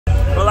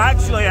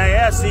actually, I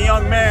asked the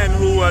young man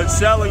who was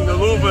selling the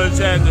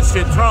Luvas and the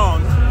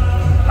citron,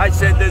 I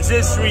said, does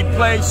this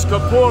replace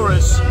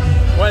Kaporis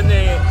when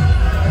they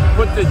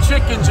put the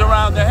chickens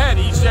around the head?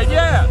 He said,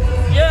 yeah.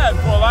 Yeah,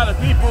 for a lot of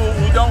people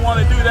who don't want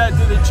to do that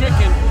to the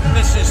chicken,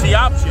 this is the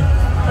option.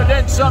 But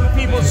then some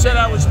people said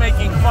I was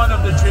making fun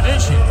of the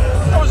tradition.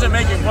 I wasn't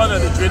making fun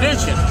of the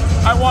tradition.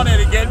 I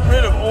wanted to get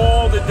rid of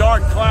all the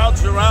dark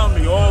clouds around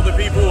me, all the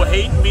people who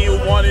hate me, who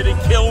wanted to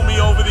kill me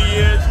over the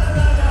years.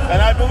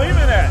 And I believe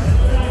in that.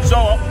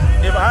 So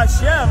if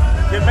Hashem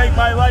can make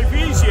my life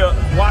easier,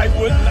 why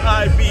wouldn't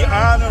I be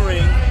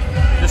honoring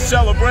the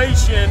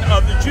celebration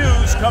of the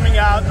Jews coming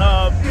out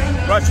of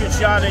Rosh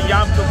Hashanah,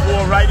 Yom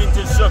Kippur, right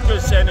into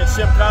Sukkot and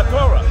Simchat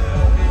Torah?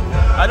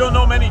 I don't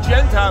know many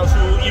Gentiles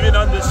who even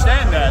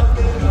understand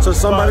that. So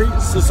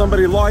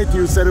somebody lied to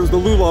you, said it was the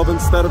Lulav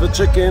instead of a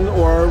chicken,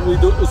 or we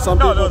do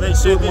something. No, they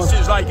said this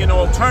is like an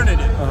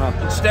alternative.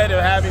 Instead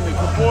of having the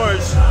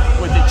Kippurs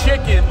with the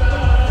chicken,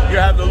 you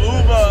have the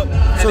Luva.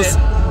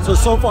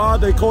 So far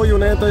they call you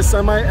an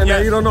anti-Semite, and now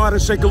you don't know how to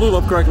shake a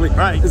Lulav correctly.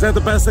 Right. Is that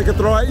the best they can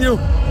throw at you?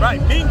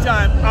 Right.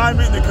 Meantime, I'm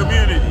in the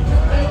community.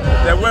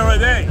 Then where are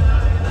they?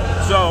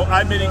 So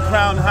I've been in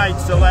Crown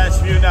Heights the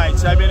last few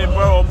nights. I've been in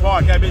Borough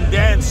Park. I've been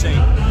dancing.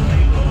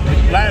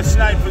 Last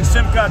night for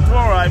Simchat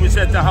Torah, I was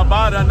at the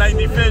Chabad on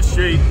 95th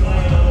Street,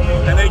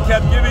 and they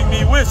kept giving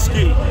me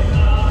whiskey.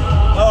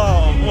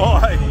 Oh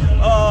boy.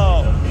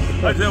 Oh.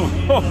 I said,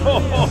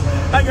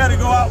 I got to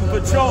go out and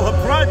patrol a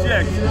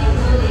project.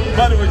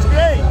 But it was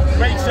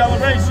great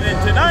celebration. And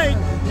tonight,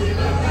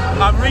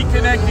 I'm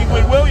reconnecting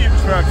with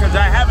Williamsburg because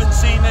I haven't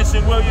seen this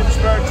in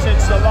Williamsburg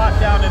since the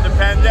lockdown and the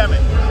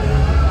pandemic.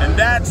 And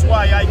that's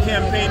why I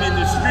campaign in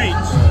the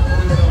streets.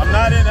 I'm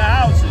not in the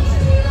houses,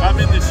 I'm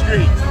in the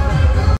streets.